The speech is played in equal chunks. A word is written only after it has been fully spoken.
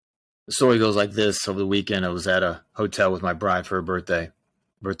The story goes like this. Over the weekend, I was at a hotel with my bride for her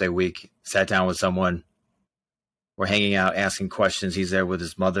birthday week. Sat down with someone. We're hanging out, asking questions. He's there with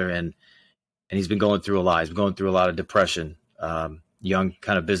his mother, and he's been going through a lot. He's been going through a lot of depression. Young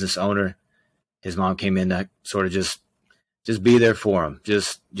kind of business owner. His mom came in to sort of just be there for him.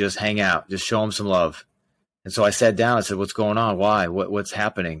 Just hang out. Just show him some love. And so I sat down. I said, "What's going on? Why? What's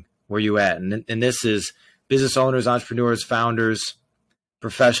happening? Where are you at?" And this is business owners, entrepreneurs, founders,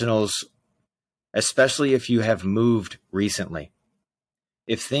 professionals, especially if you have moved recently.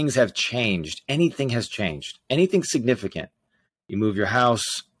 If things have changed, anything has changed, anything significant, you move your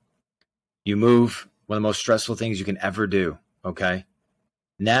house, you move, one of the most stressful things you can ever do. Okay.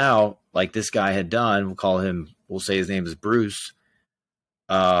 Now, like this guy had done, we'll say his name is Bruce.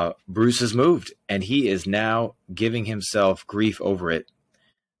 Bruce has moved, and he is now giving himself grief over it,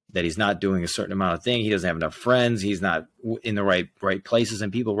 that he's not doing a certain amount of thing. He doesn't have enough friends. He's not in the right places,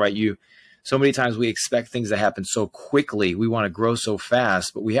 and people write you. So many times we expect things to happen so quickly. We want to grow so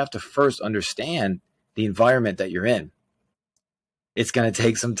fast, but we have to first understand the environment that you're in. It's going to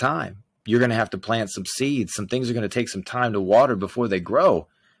take some time. You're going to have to plant some seeds. Some things are going to take some time to water before they grow.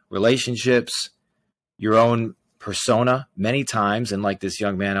 Relationships, your own persona, many times. And like this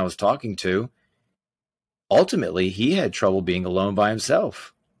young man I was talking to, ultimately, he had trouble being alone by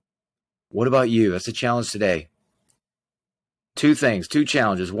himself. What about you? That's a challenge today. Two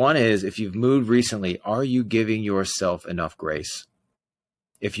challenges. One is, if you've moved recently, are you giving yourself enough grace?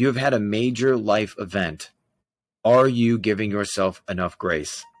 If you have had a major life event, are you giving yourself enough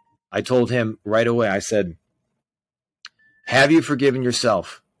grace? I told him right away, I said, have you forgiven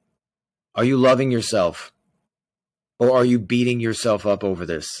yourself? Are you loving yourself? Or are you beating yourself up over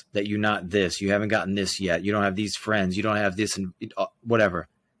this? That you're not this, you haven't gotten this yet, you don't have these friends, you don't have this, and whatever.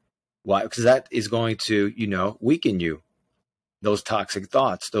 Why? Because that is going to, weaken you. Those toxic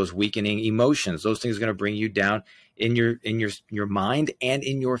thoughts, those weakening emotions, those things are going to bring you down in your mind and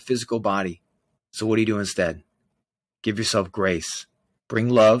in your physical body. So what do you do instead? Give yourself grace. Bring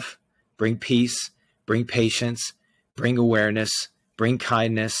love, bring peace, bring patience, bring awareness, bring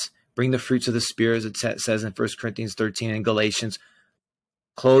kindness, bring the fruits of the Spirit, as it says in 1 Corinthians 13 and Galatians.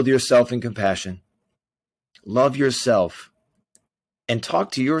 Clothe yourself in compassion. Love yourself. And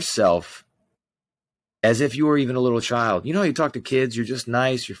talk to yourself as if you were even a little child. You talk to kids, you're just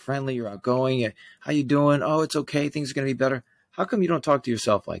nice, you're friendly, you're outgoing. How you doing? Oh, it's okay. Things are going to be better. How come you don't talk to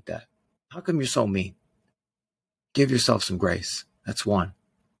yourself like that? How come you're so mean? Give yourself some grace. That's one.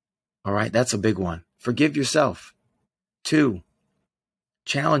 All right. That's a big one. Forgive yourself. 2,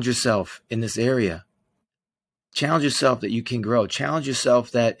 challenge yourself in this area. Challenge yourself that you can grow. Challenge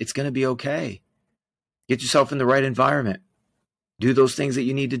yourself that it's going to be okay. Get yourself in the right environment. Do those things that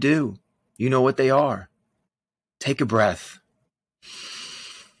you need to do. You know what they are. Take a breath.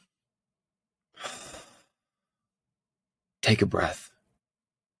 Take a breath.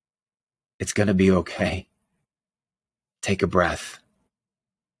 It's going to be okay. Take a breath.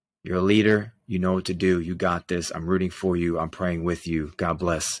 You're a leader. You know what to do. You got this. I'm rooting for you. I'm praying with you. God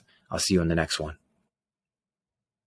bless. I'll see you in the next one.